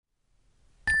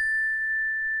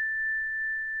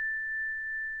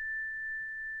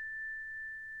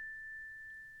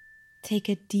Take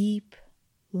a deep,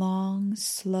 long,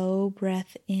 slow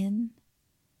breath in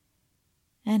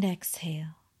and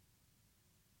exhale.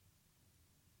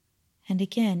 And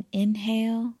again,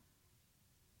 inhale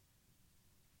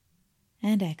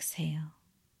and exhale.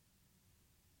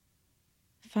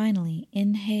 Finally,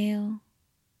 inhale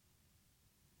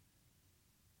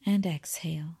and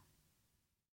exhale.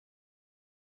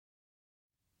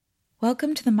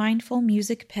 Welcome to the Mindful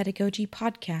Music Pedagogy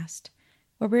Podcast,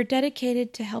 where we're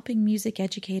dedicated to helping music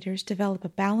educators develop a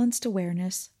balanced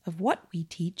awareness of what we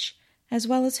teach as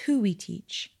well as who we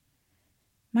teach.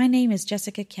 My name is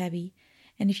Jessica Kebby,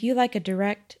 and if you like a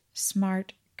direct,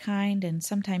 smart, kind, and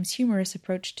sometimes humorous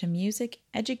approach to music,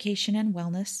 education, and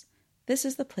wellness, this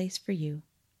is the place for you.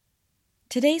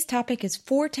 Today's topic is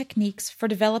 4 techniques for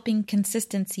developing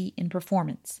consistency in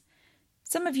performance.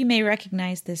 Some of you may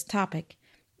recognize this topic.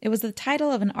 It was the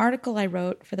title of an article I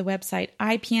wrote for the website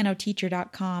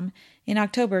ipianoteacher.com in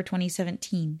October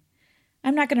 2017.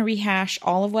 I'm not going to rehash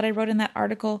all of what I wrote in that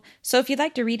article, so if you'd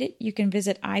like to read it, you can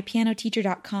visit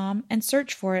ipianoteacher.com and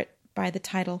search for it by the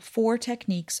title 4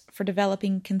 Techniques for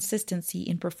Developing Consistency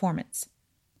in Performance.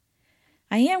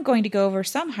 I am going to go over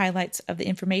some highlights of the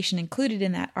information included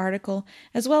in that article,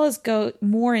 as well as go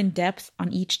more in depth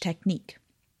on each technique.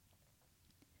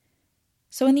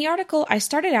 So in the article, I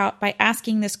started out by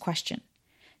asking this question.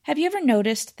 Have you ever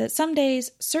noticed that some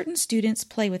days certain students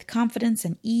play with confidence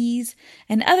and ease,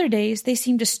 and other days they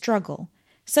seem to struggle,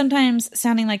 sometimes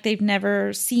sounding like they've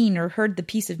never seen or heard the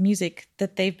piece of music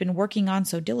that they've been working on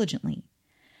so diligently?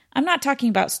 I'm not talking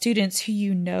about students who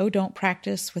you know don't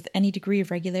practice with any degree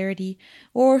of regularity,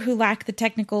 or who lack the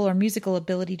technical or musical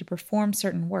ability to perform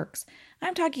certain works.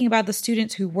 I'm talking about the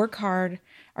students who work hard,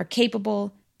 are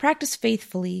capable, practice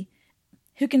faithfully,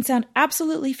 who can sound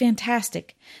absolutely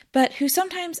fantastic, but who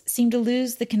sometimes seem to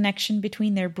lose the connection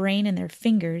between their brain and their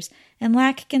fingers and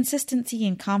lack consistency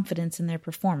and confidence in their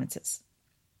performances.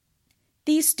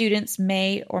 These students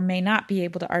may or may not be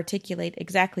able to articulate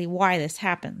exactly why this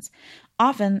happens.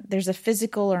 Often, there's a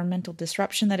physical or mental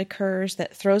disruption that occurs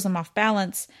that throws them off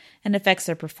balance and affects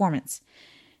their performance.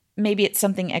 Maybe it's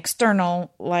something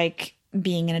external, like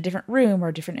being in a different room or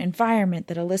a different environment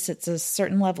that elicits a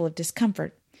certain level of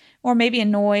discomfort. Or maybe a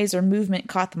noise or movement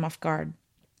caught them off guard.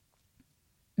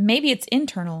 Maybe it's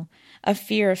internal, a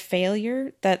fear of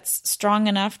failure that's strong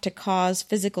enough to cause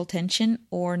physical tension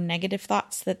or negative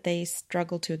thoughts that they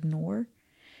struggle to ignore.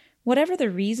 Whatever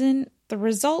the reason, the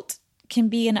result can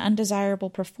be an undesirable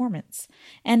performance.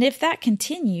 And if that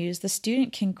continues, the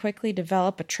student can quickly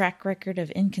develop a track record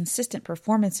of inconsistent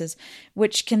performances,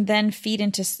 which can then feed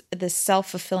into this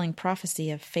self-fulfilling prophecy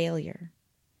of failure.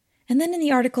 And then in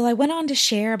the article, I went on to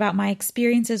share about my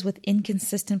experiences with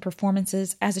inconsistent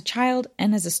performances as a child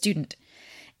and as a student.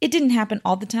 It didn't happen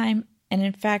all the time, and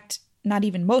in fact, not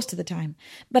even most of the time,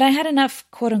 but I had enough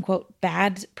quote-unquote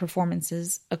bad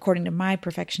performances, according to my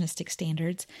perfectionistic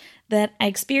standards, that I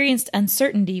experienced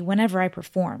uncertainty whenever I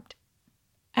performed.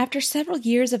 After several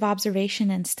years of observation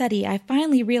and study, I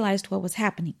finally realized what was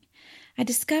happening. I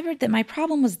discovered that my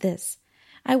problem was this.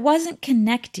 I wasn't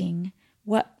connecting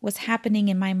what was happening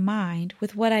in my mind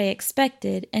with what I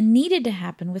expected and needed to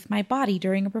happen with my body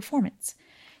during a performance.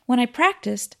 When I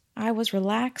practiced, I was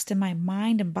relaxed and my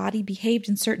mind and body behaved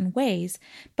in certain ways,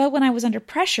 but when I was under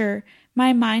pressure,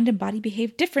 my mind and body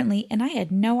behaved differently and I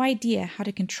had no idea how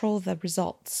to control the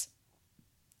results.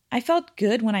 I felt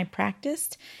good when I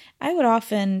practiced. I would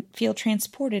often feel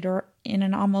transported or in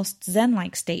an almost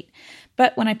Zen-like state.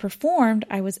 But when I performed,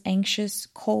 I was anxious,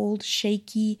 cold,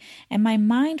 shaky, and my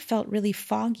mind felt really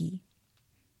foggy.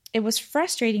 It was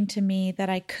frustrating to me that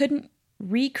I couldn't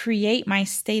recreate my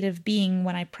state of being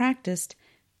when I practiced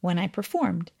when I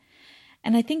performed.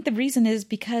 And I think the reason is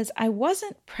because I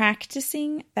wasn't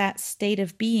practicing that state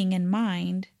of being in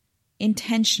mind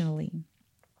intentionally.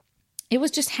 It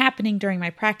was just happening during my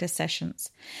practice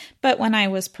sessions. But when I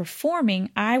was performing,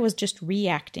 I was just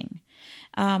reacting.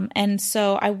 And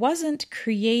so I wasn't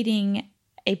creating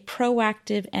a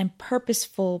proactive and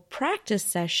purposeful practice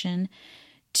session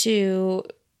to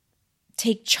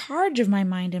take charge of my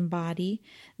mind and body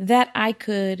that I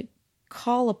could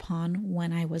call upon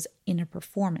when I was in a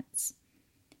performance.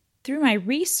 Through my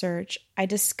research, I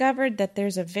discovered that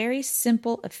there's a very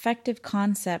simple, effective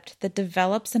concept that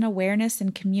develops an awareness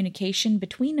and communication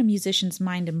between a musician's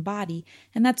mind and body,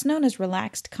 and that's known as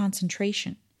relaxed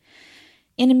concentration.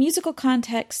 In a musical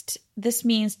context, this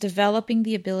means developing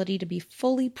the ability to be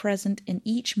fully present in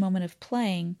each moment of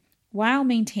playing while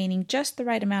maintaining just the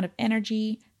right amount of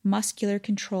energy, muscular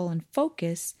control, and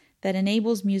focus that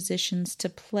enables musicians to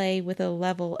play with a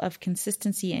level of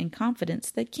consistency and confidence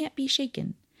that can't be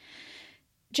shaken.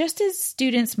 Just as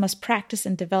students must practice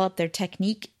and develop their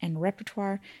technique and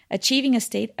repertoire, achieving a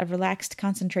state of relaxed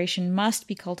concentration must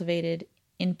be cultivated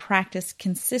in practice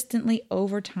consistently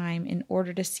over time in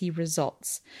order to see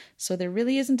results. So there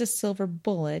really isn't a silver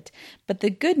bullet, but the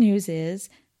good news is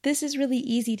this is really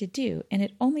easy to do, and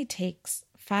it only takes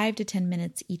 5 to 10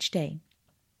 minutes each day.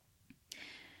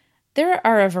 There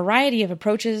are a variety of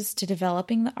approaches to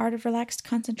developing the art of relaxed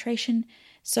concentration.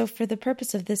 So for the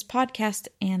purpose of this podcast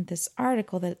and this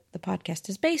article that the podcast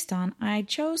is based on, I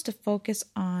chose to focus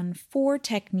on 4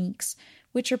 techniques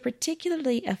which are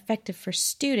particularly effective for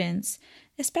students,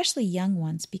 especially young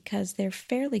ones, because they're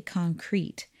fairly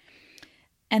concrete.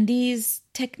 And these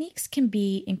techniques can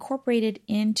be incorporated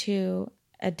into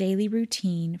a daily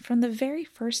routine from the very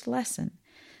first lesson.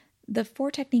 The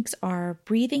 4 techniques are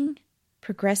breathing,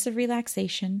 progressive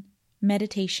relaxation,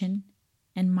 meditation,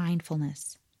 and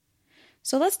mindfulness.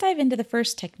 So let's dive into the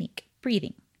first technique,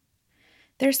 breathing.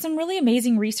 There's some really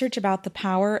amazing research about the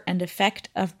power and effect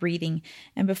of breathing.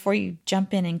 And before you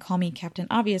jump in and call me Captain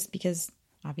Obvious, because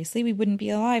obviously we wouldn't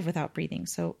be alive without breathing.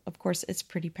 So of course it's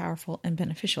pretty powerful and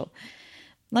beneficial.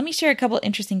 Let me share a couple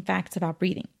interesting facts about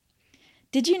breathing.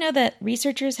 Did you know that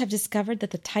researchers have discovered that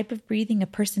the type of breathing a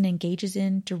person engages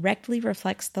in directly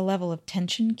reflects the level of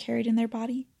tension carried in their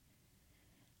body?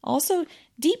 Also,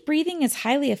 deep breathing is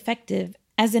highly effective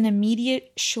as an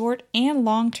immediate, short, and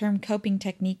long-term coping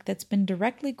technique that's been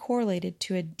directly correlated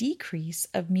to a decrease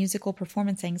of musical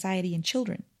performance anxiety in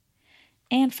children.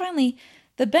 And finally,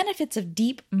 the benefits of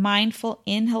deep, mindful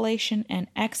inhalation and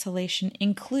exhalation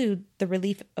include the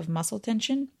relief of muscle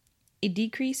tension, a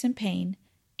decrease in pain,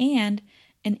 and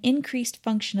an increased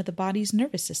function of the body's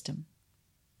nervous system.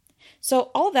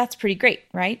 So all of that's pretty great,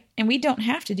 right? And we don't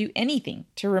have to do anything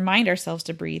to remind ourselves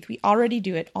to breathe. We already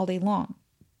do it all day long.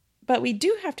 But we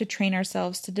do have to train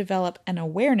ourselves to develop an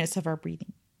awareness of our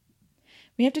breathing.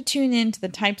 We have to tune in to the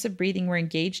types of breathing we're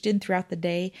engaged in throughout the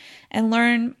day and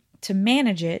learn to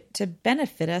manage it to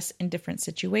benefit us in different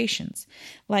situations,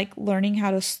 like learning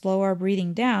how to slow our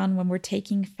breathing down when we're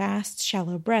taking fast,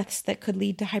 shallow breaths that could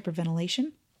lead to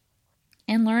hyperventilation,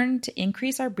 and learn to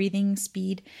increase our breathing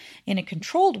speed in a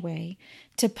controlled way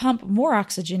to pump more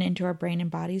oxygen into our brain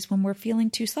and bodies when we're feeling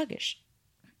too sluggish.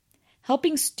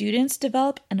 Helping students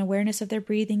develop an awareness of their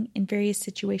breathing in various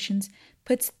situations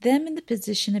puts them in the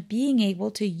position of being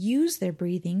able to use their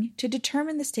breathing to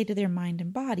determine the state of their mind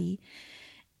and body,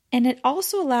 and it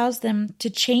also allows them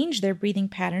to change their breathing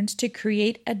patterns to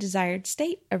create a desired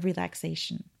state of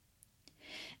relaxation.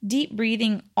 Deep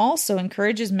breathing also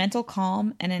encourages mental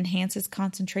calm and enhances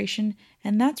concentration,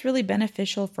 and that's really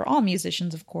beneficial for all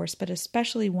musicians, of course, but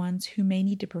especially ones who may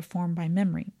need to perform by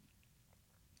memory.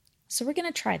 So we're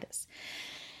going to try this.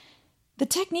 The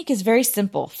technique is very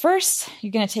simple. First,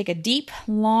 you're going to take a deep,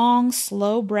 long,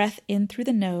 slow breath in through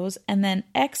the nose and then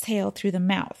exhale through the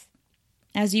mouth.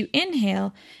 As you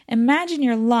inhale, imagine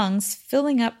your lungs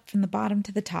filling up from the bottom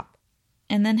to the top.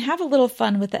 And then have a little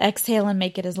fun with the exhale and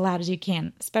make it as loud as you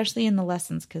can, especially in the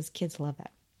lessons because kids love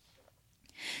that.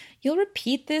 You'll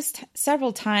repeat this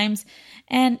several times,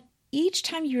 and each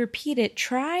time you repeat it,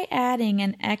 try adding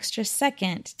an extra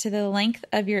second to the length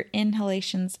of your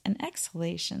inhalations and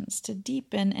exhalations to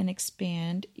deepen and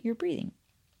expand your breathing.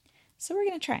 So we're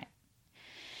going to try it.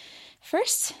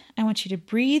 First, I want you to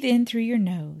breathe in through your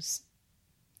nose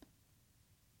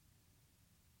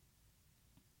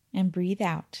and breathe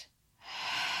out.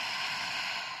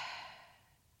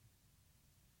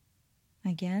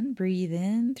 Again, breathe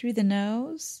in through the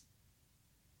nose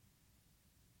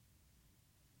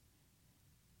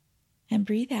and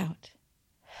breathe out.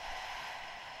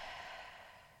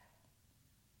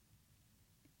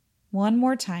 One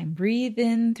more time, breathe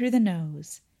in through the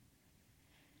nose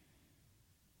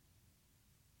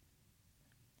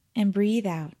and breathe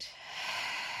out.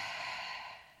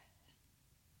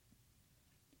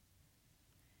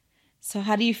 So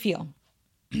how do you feel?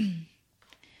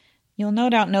 You'll no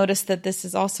doubt notice that this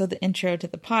is also the intro to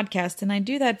the podcast, and I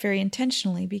do that very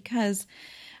intentionally because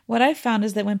what I've found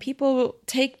is that when people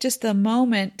take just a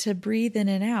moment to breathe in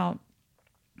and out,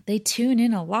 they tune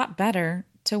in a lot better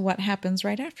to what happens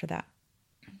right after that.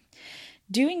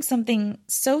 Doing something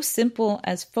so simple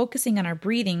as focusing on our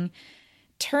breathing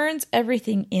turns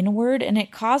everything inward, and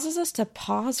it causes us to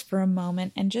pause for a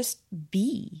moment and just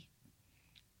be.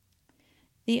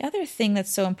 The other thing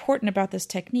that's so important about this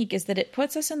technique is that it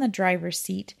puts us in the driver's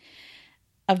seat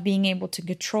of being able to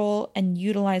control and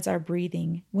utilize our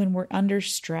breathing when we're under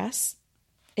stress.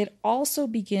 It also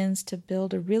begins to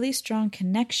build a really strong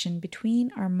connection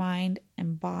between our mind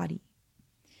and body.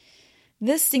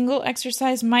 This single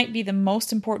exercise might be the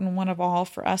most important one of all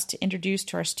for us to introduce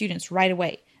to our students right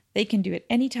away. They can do it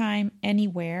anytime,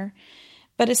 anywhere,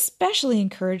 but especially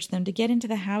encourage them to get into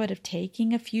the habit of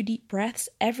taking a few deep breaths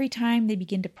every time they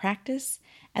begin to practice,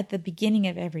 at the beginning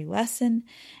of every lesson,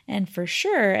 and for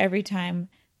sure every time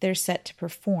they're set to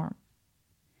perform.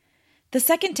 The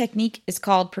second technique is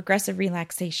called progressive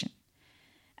relaxation.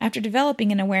 After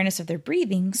developing an awareness of their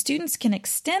breathing, students can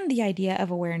extend the idea of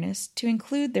awareness to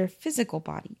include their physical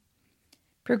body.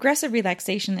 Progressive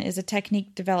relaxation is a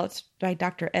technique developed by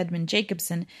Dr. Edmund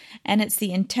Jacobson, and it's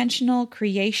the intentional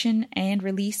creation and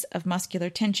release of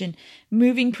muscular tension,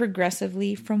 moving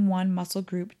progressively from one muscle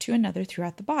group to another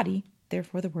throughout the body,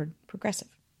 therefore the word progressive.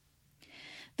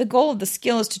 The goal of the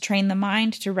skill is to train the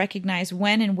mind to recognize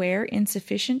when and where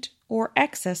insufficient or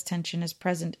excess tension is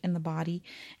present in the body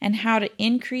and how to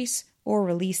increase or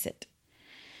release it.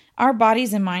 Our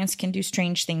bodies and minds can do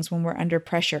strange things when we're under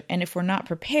pressure, and if we're not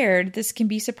prepared, this can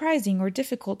be surprising or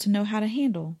difficult to know how to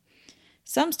handle.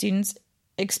 Some students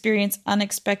experience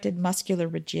unexpected muscular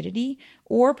rigidity,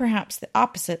 or perhaps the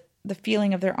opposite, the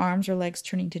feeling of their arms or legs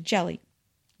turning to jelly.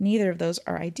 Neither of those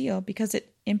are ideal because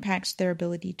it impacts their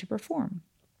ability to perform.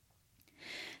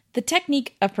 The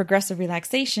technique of progressive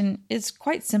relaxation is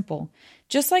quite simple.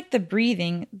 Just like the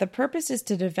breathing, the purpose is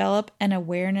to develop an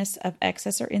awareness of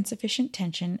excess or insufficient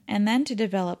tension and then to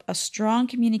develop a strong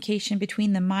communication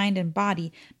between the mind and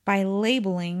body by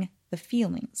labeling the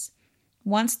feelings.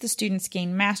 Once the students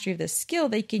gain mastery of this skill,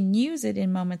 they can use it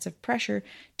in moments of pressure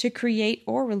to create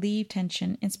or relieve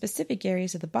tension in specific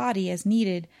areas of the body as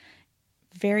needed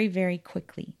very, very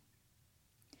quickly.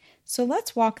 So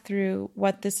let's walk through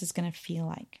what this is going to feel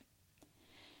like.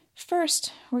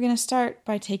 First, we're going to start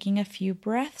by taking a few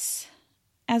breaths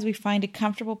as we find a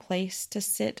comfortable place to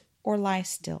sit or lie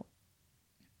still.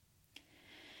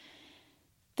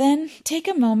 Then take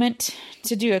a moment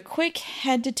to do a quick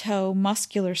head-to-toe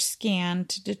muscular scan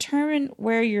to determine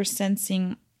where you're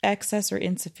sensing excess or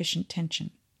insufficient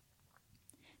tension.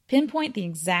 Pinpoint the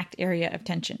exact area of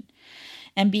tension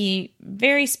and be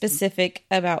very specific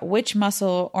about which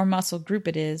muscle or muscle group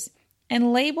it is,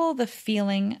 and label the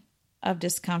feeling of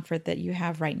discomfort that you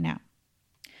have right now.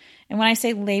 And when I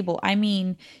say label, I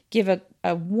mean give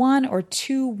a 1 or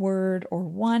 2 word or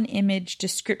 1 image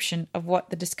description of what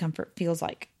the discomfort feels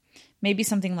like. Maybe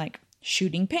something like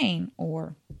shooting pain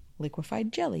or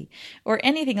liquefied jelly or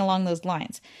anything along those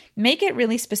lines. Make it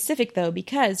really specific though,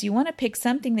 because you want to pick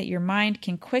something that your mind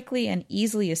can quickly and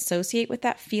easily associate with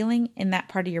that feeling in that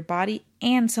part of your body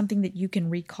and something that you can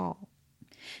recall.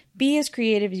 Be as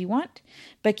creative as you want,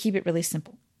 but keep it really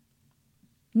simple.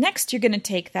 Next, you're going to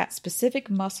take that specific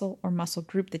muscle or muscle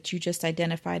group that you just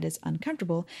identified as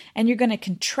uncomfortable, and you're going to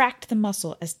contract the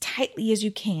muscle as tightly as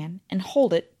you can and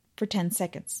hold it for 10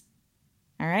 seconds.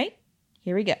 All right,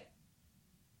 here we go.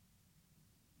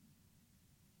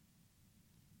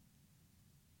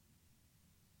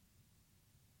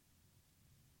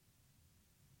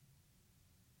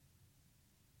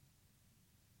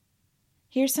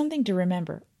 Here's something to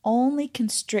remember. Only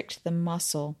constrict the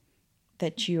muscle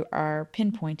that you are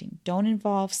pinpointing. Don't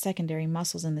involve secondary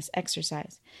muscles in this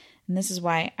exercise. And this is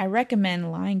why I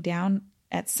recommend lying down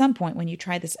at some point when you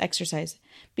try this exercise,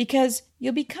 because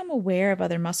you'll become aware of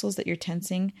other muscles that you're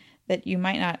tensing that you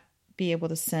might not be able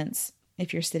to sense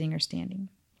if you're sitting or standing.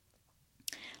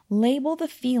 Label the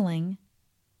feeling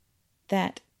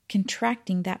that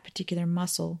contracting that particular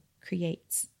muscle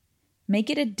creates. Make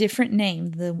it a different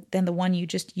name than the one you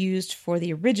just used for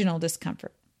the original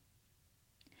discomfort.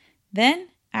 Then,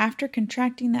 after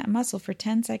contracting that muscle for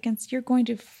 10 seconds, you're going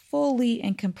to fully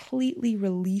and completely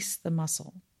release the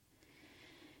muscle.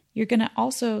 You're going to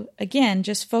also, again,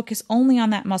 just focus only on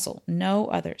that muscle, no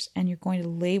others, and you're going to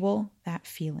label that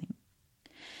feeling.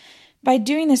 By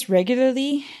doing this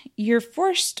regularly, you're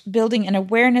first building an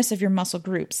awareness of your muscle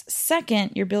groups.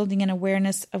 Second, you're building an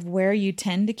awareness of where you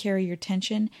tend to carry your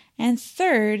tension. And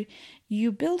third,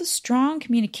 you build a strong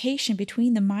communication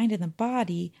between the mind and the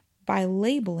body by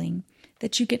labeling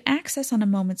that you can access on a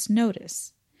moment's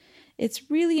notice.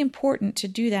 It's really important to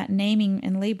do that naming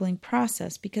and labeling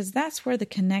process because that's where the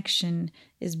connection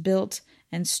is built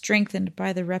and strengthened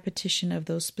by the repetition of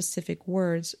those specific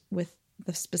words with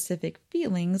the specific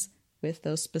feelings with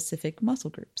those specific muscle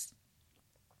groups.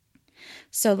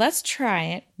 So let's try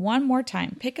it one more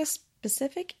time. Pick a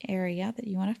specific area that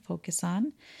you want to focus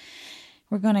on.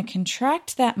 We're going to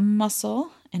contract that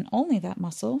muscle and only that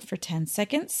muscle for 10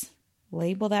 seconds.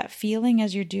 Label that feeling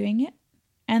as you're doing it,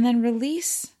 and then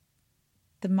release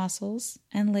the muscles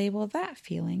and label that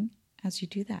feeling as you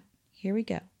do that. Here we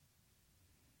go.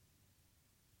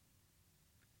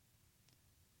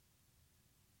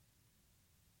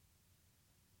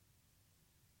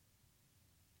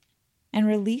 And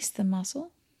release the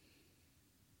muscle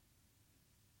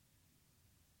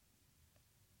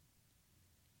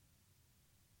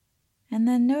and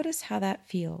then notice how that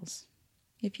feels.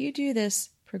 If you do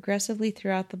this progressively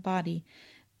throughout the body,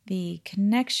 the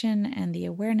connection and the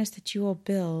awareness that you will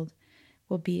build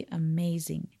will be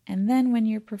amazing. And then when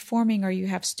you're performing, or you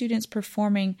have students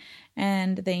performing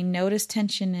and they notice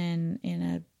tension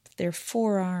in their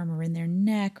forearm or in their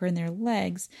neck or in their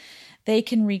legs, they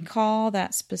can recall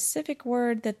that specific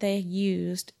word that they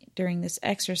used during this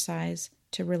exercise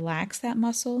to relax that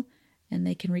muscle, and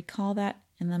they can recall that,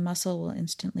 and the muscle will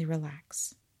instantly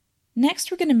relax. Next,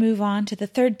 we're going to move on to the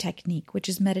third technique, which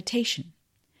is meditation.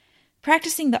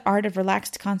 Practicing the art of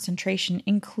relaxed concentration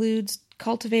includes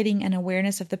cultivating an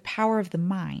awareness of the power of the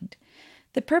mind.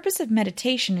 The purpose of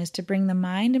meditation is to bring the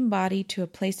mind and body to a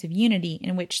place of unity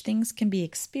in which things can be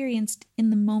experienced in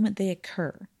the moment they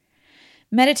occur.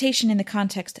 Meditation in the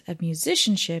context of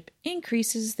musicianship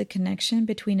increases the connection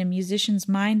between a musician's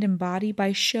mind and body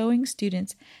by showing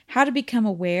students how to become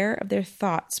aware of their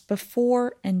thoughts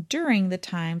before and during the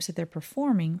times that they're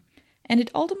performing, and it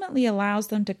ultimately allows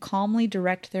them to calmly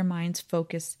direct their mind's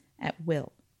focus at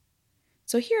will.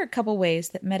 So here are a couple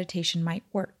ways that meditation might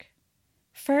work.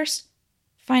 First,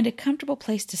 find a comfortable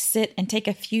place to sit and take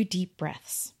a few deep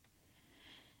breaths.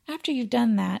 After you've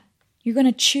done that, you're going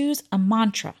to choose a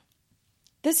mantra.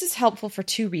 This is helpful for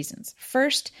two reasons.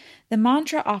 First, the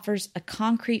mantra offers a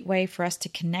concrete way for us to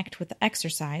connect with the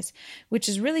exercise, which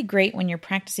is really great when you're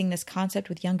practicing this concept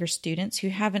with younger students who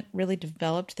haven't really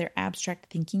developed their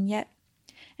abstract thinking yet.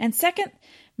 And second,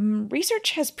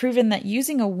 research has proven that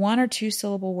using a 1 or 2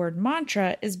 syllable word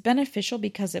mantra is beneficial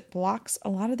because it blocks a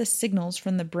lot of the signals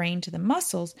from the brain to the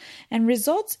muscles and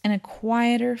results in a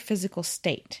quieter physical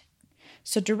state.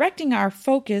 So directing our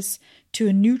focus to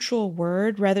a neutral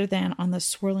word rather than on the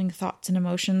swirling thoughts and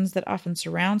emotions that often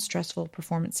surround stressful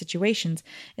performance situations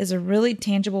is a really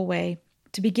tangible way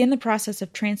to begin the process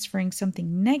of transferring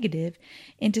something negative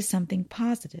into something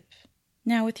positive.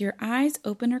 Now, with your eyes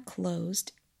open or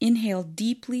closed, inhale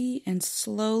deeply and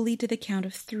slowly to the count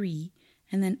of 3,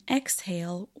 and then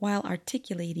exhale while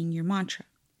articulating your mantra.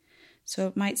 So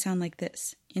it might sound like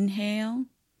this. Inhale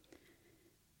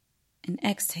and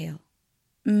exhale.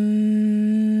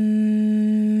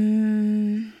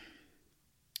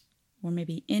 Or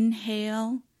maybe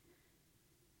inhale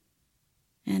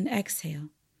and exhale.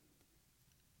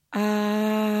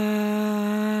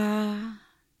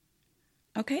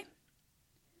 Okay?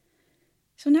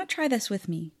 So now try this with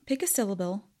me. Pick a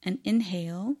syllable and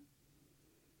inhale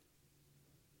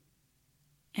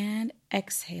and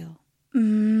exhale.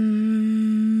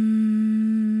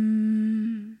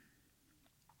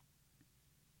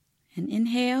 And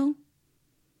inhale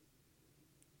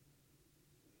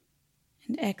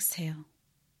and exhale.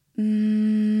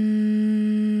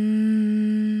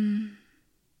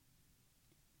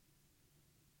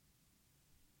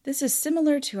 This is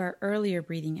similar to our earlier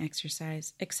breathing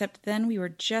exercise, except then we were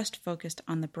just focused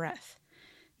on the breath.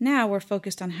 Now we're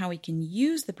focused on how we can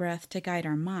use the breath to guide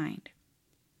our mind.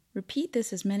 Repeat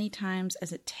this as many times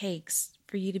as it takes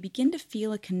for you to begin to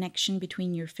feel a connection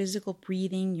between your physical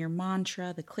breathing, your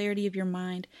mantra, the clarity of your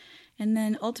mind, and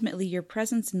then ultimately your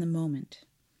presence in the moment.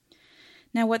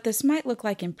 Now, what this might look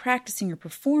like in practicing or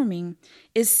performing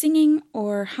is singing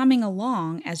or humming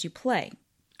along as you play.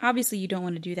 Obviously, you don't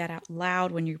want to do that out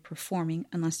loud when you're performing,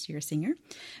 unless you're a singer.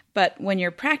 But when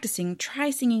you're practicing, try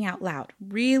singing out loud,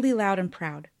 really loud and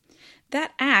proud.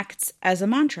 That acts as a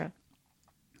mantra,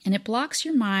 and it blocks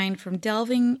your mind from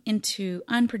delving into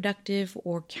unproductive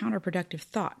or counterproductive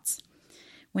thoughts.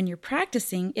 When you're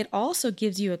practicing, it also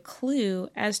gives you a clue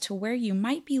as to where you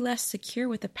might be less secure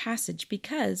with a passage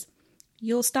because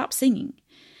you'll stop singing.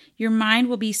 Your mind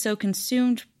will be so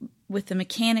consumed with the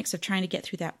mechanics of trying to get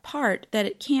through that part that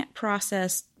it can't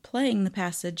process playing the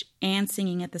passage and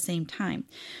singing at the same time.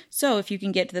 So if you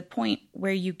can get to the point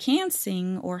where you can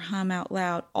sing or hum out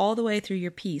loud all the way through your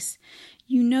piece,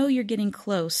 you know you're getting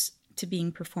close to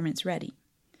being performance ready.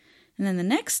 And then the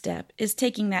next step is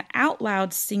taking that out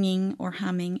loud singing or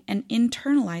humming and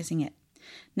internalizing it.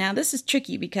 Now this is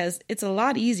tricky because it's a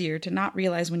lot easier to not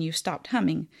realize when you've stopped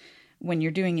humming when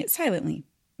you're doing it silently.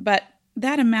 But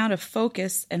that amount of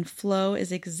focus and flow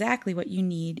is exactly what you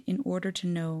need in order to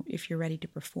know if you're ready to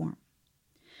perform.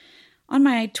 On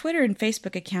my Twitter and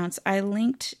Facebook accounts, I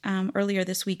linked earlier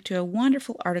this week to a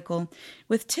wonderful article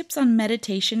with tips on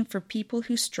meditation for people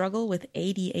who struggle with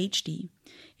ADHD.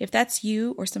 If that's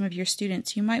you or some of your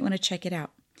students, you might want to check it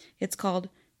out. It's called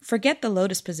Forget the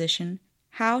Lotus Position,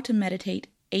 How to Meditate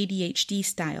ADHD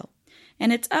Style.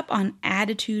 And it's up on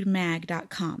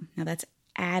attitudemag.com. Now that's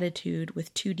attitude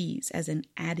with 2 Ds, as in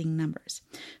adding numbers.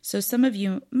 So some of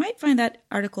you might find that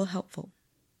article helpful.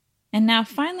 And now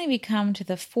finally we come to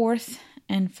the fourth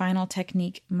and final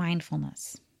technique,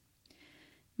 mindfulness.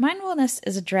 Mindfulness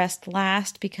is addressed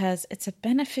last because it's a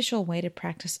beneficial way to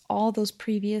practice all those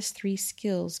previous 3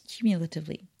 skills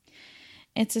cumulatively.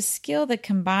 It's a skill that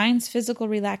combines physical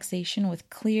relaxation with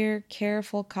clear,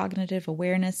 careful cognitive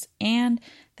awareness and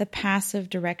the passive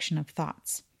direction of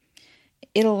thoughts.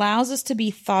 It allows us to be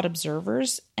thought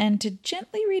observers and to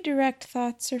gently redirect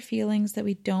thoughts or feelings that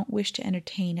we don't wish to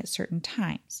entertain at certain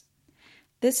times.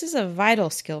 This is a vital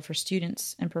skill for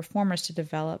students and performers to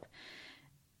develop,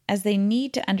 as they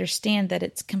need to understand that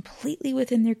it's completely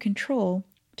within their control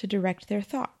to direct their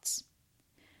thoughts.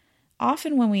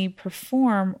 Often when we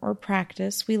perform or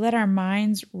practice, we let our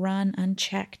minds run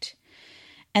unchecked,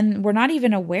 and we're not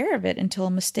even aware of it until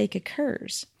a mistake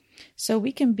occurs. So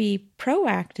we can be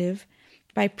proactive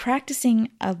by practicing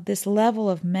this level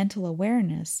of mental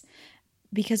awareness,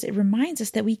 because it reminds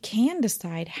us that we can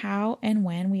decide how and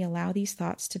when we allow these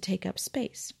thoughts to take up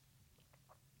space.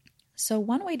 So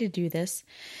one way to do this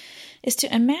is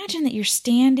to imagine that you're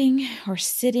standing or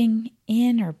sitting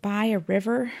in or by a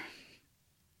river,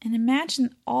 and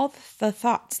imagine all the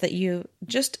thoughts that you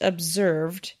just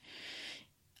observed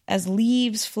as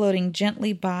leaves floating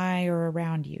gently by or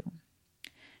around you.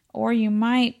 Or you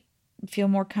might feel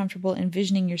more comfortable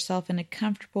envisioning yourself in a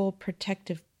comfortable,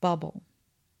 protective bubble.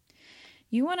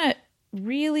 You want to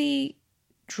really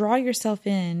draw yourself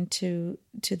into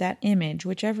that image,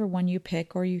 whichever one you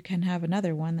pick, or you can have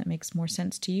another one that makes more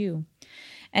sense to you.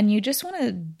 And you just want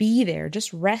to be there,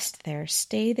 just rest there,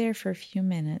 stay there for a few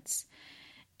minutes,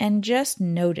 and just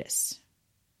notice.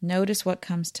 Notice what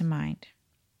comes to mind.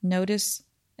 Notice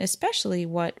especially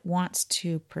what wants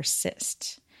to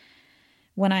persist.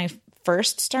 When I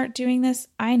first start doing this,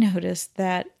 I notice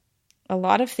that a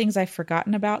lot of things I've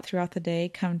forgotten about throughout the day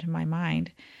come to my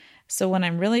mind. So when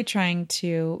I'm really trying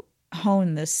to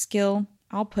hone this skill,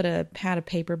 I'll put a pad of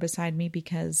paper beside me,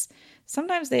 because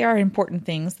sometimes they are important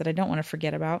things that I don't want to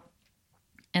forget about.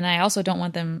 And I also don't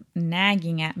want them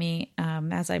nagging at me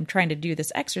as I'm trying to do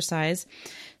this exercise.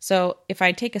 So if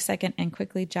I take a second and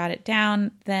quickly jot it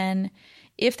down, then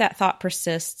if that thought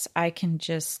persists, I can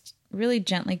just really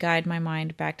gently guide my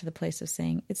mind back to the place of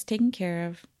saying, it's taken care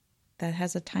of. That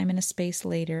has a time and a space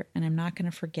later, and I'm not going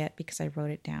to forget because I wrote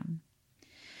it down.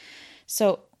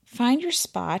 So find your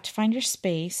spot, find your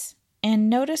space, and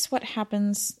notice what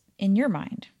happens in your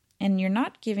mind. And you're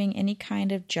not giving any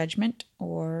kind of judgment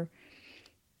or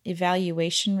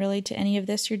evaluation really to any of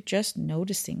this. You're just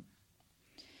noticing.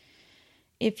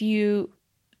 If you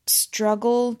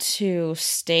struggle to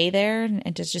stay there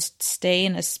and to just stay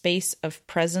in a space of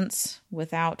presence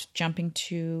without jumping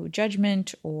to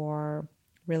judgment or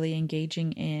really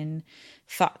engaging in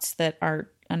thoughts that are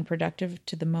unproductive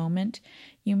to the moment,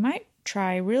 you might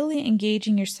try really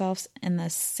engaging yourselves in the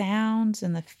sounds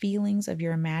and the feelings of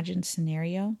your imagined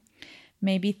scenario.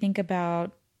 Maybe think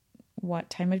about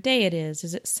what time of day it is.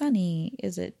 Is it sunny?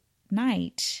 Is it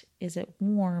night? Is it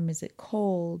warm? Is it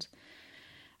cold?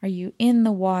 Are you in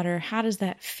the water? How does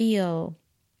that feel?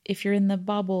 If you're in the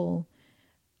bubble,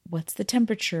 what's the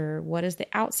temperature? What does the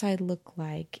outside look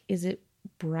like? Is it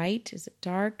bright? Is it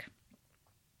dark?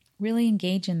 Really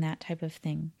engage in that type of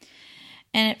thing.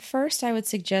 And at first, I would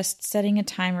suggest setting a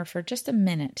timer for just a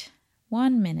minute,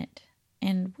 1 minute.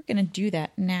 And we're going to do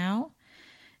that now.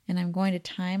 And I'm going to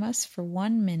time us for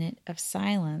 1 minute of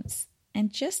silence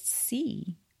and just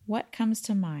see what comes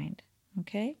to mind.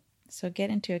 Okay? So get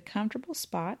into a comfortable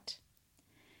spot.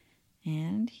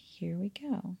 And here we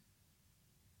go.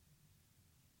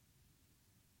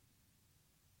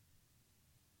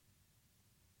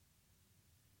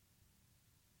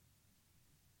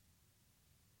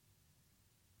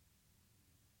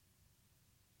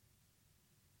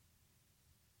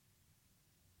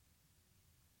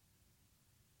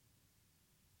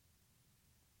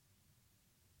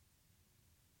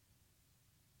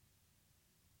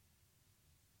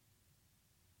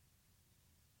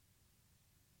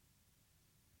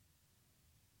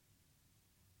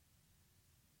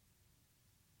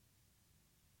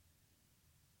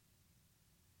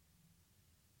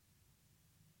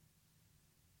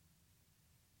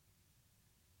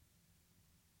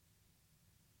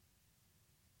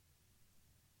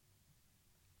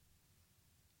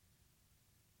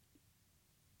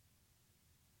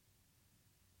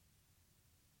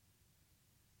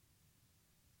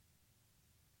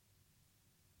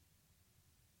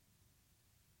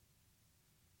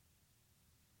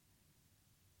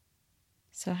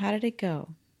 So how did it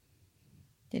go?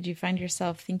 Did you find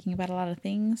yourself thinking about a lot of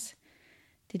things?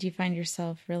 Did you find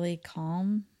yourself really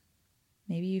calm?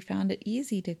 Maybe you found it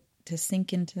easy to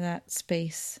sink into that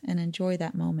space and enjoy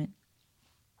that moment.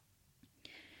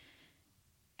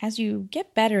 as you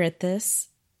get better at this,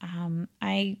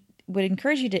 I would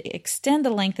encourage you to extend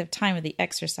the length of time of the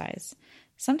exercise.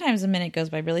 Sometimes a minute goes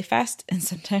by really fast, and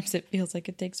sometimes it feels like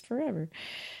it takes forever.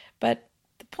 But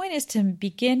the point is to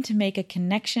begin to make a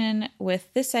connection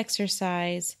with this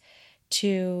exercise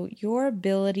to your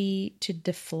ability to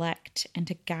deflect and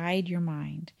to guide your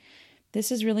mind.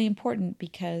 This is really important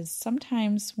because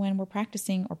sometimes when we're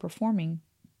practicing or performing,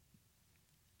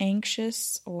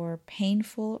 anxious or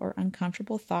painful or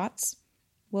uncomfortable thoughts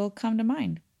will come to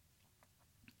mind.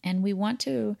 And we want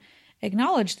to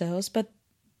acknowledge those, but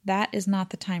that is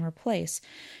not the time or place.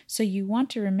 So you want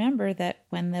to remember that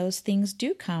when those things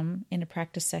do come in a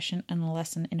practice session, in a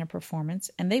lesson, in a performance,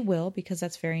 and they will because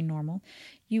that's very normal,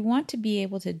 you want to be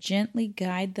able to gently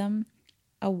guide them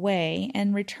away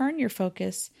and return your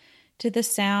focus to the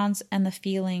sounds and the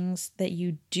feelings that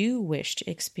you do wish to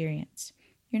experience.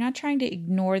 You're not trying to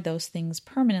ignore those things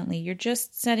permanently. You're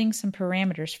just setting some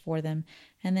parameters for them,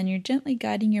 and then you're gently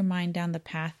guiding your mind down the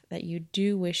path that you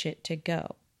do wish it to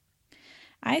go.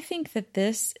 I think that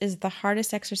this is the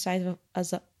hardest exercise of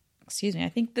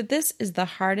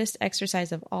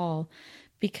all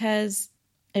because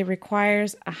it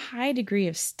requires a high degree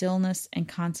of stillness and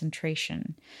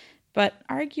concentration, but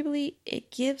arguably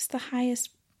it gives the highest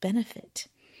benefit.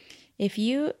 If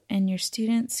you and your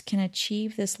students can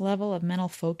achieve this level of mental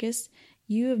focus,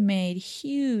 you have made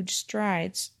huge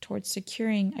strides towards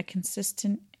securing a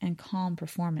consistent and calm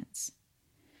performance.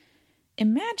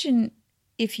 Imagine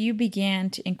if you began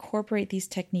to incorporate these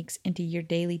techniques into your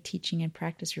daily teaching and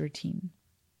practice routine,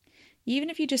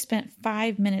 even if you just spent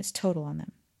 5 minutes total on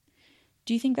them.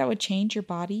 Do you think that would change your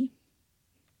body?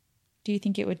 Do you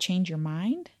think it would change your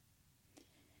mind?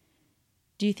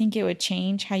 Do you think it would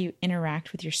change how you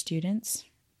interact with your students?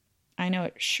 I know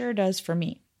it sure does for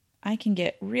me. I can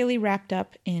get really wrapped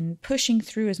up in pushing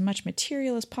through as much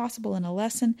material as possible in a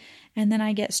lesson, and then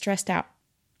I get stressed out.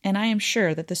 And I am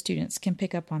sure that the students can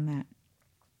pick up on that.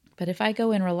 But if I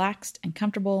go in relaxed and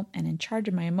comfortable and in charge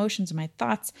of my emotions and my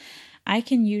thoughts, I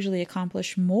can usually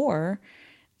accomplish more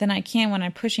than I can when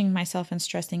I'm pushing myself and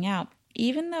stressing out,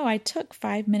 even though I took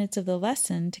 5 minutes of the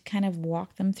lesson to kind of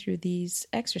walk them through these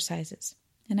exercises.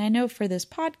 And I know for this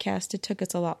podcast, it took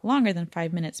us a lot longer than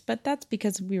 5 minutes, but that's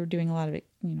because we were doing a lot of,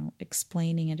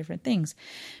 explaining and different things.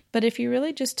 But if you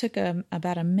really just took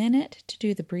about a minute to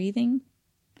do the breathing,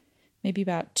 maybe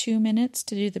about 2 minutes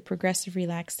to do the progressive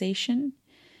relaxation,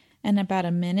 and about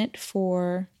a minute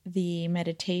for the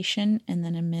meditation, and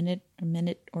then a minute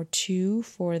or two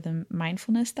for the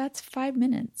mindfulness, that's 5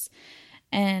 minutes.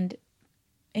 And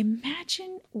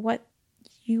imagine what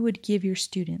you would give your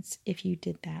students if you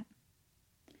did that.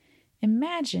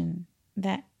 Imagine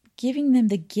that giving them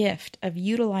the gift of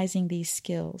utilizing these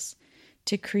skills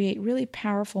to create really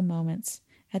powerful moments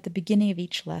at the beginning of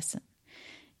each lesson.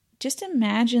 Just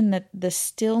imagine that the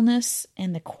stillness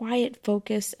and the quiet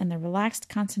focus and the relaxed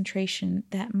concentration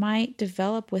that might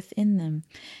develop within them.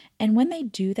 And when they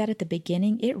do that at the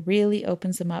beginning, it really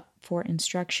opens them up for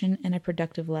instruction and a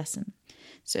productive lesson.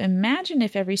 So imagine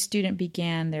if every student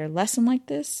began their lesson like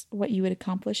this, what you would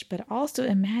accomplish, but also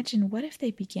imagine what if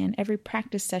they began every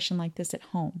practice session like this at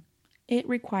home. It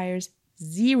requires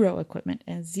zero equipment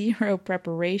and zero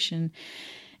preparation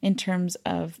in terms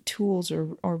of tools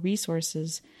or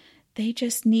resources. They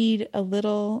just need a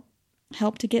little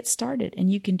help to get started, and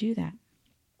you can do that.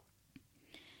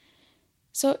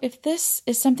 So if this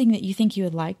is something that you think you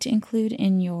would like to include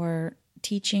in your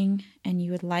teaching and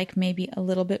you would like maybe a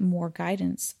little bit more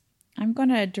guidance, I'm going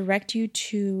to direct you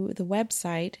to the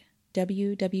website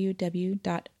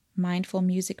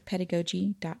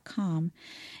www.mindfulmusicpedagogy.com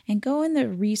and go in the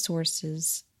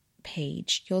resources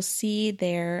page. You'll see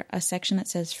there a section that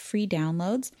says free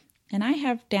downloads, and I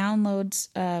have downloads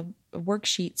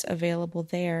worksheets available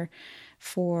there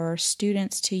for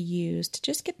students to use to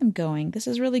just get them going. This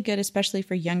is really good, especially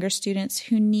for younger students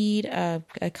who need a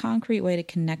concrete way to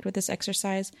connect with this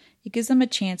exercise. It gives them a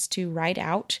chance to write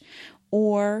out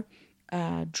or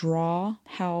draw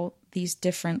how these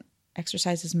different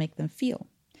exercises make them feel.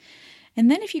 And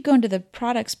then if you go into the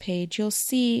products page, you'll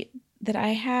see that I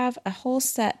have a whole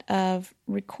set of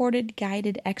recorded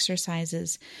guided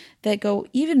exercises that go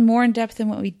even more in depth than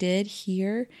what we did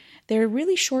here. They're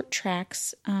really short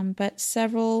tracks, but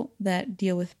several that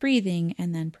deal with breathing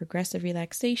and then progressive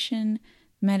relaxation,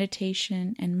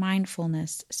 meditation, and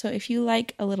mindfulness. So if you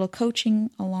like a little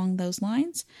coaching along those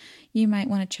lines, you might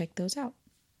want to check those out.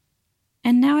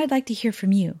 And now I'd like to hear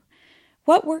from you.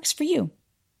 What works for you?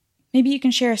 Maybe you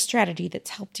can share a strategy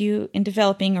that's helped you in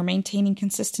developing or maintaining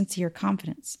consistency or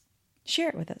confidence. Share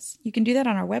it with us. You can do that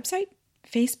on our website,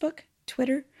 Facebook,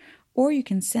 Twitter, or you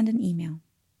can send an email.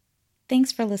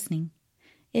 Thanks for listening.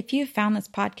 If you have found this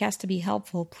podcast to be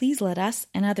helpful, please let us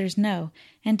and others know,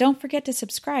 and don't forget to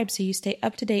subscribe so you stay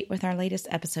up to date with our latest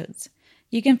episodes.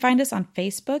 You can find us on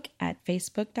Facebook at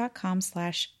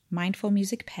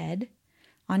facebook.com/mindfulmusicped,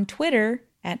 on Twitter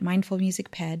at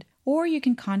mindfulmusicped, or you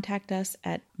can contact us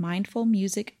at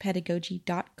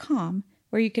mindfulmusicpedagogy.com,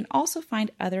 where you can also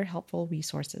find other helpful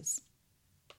resources.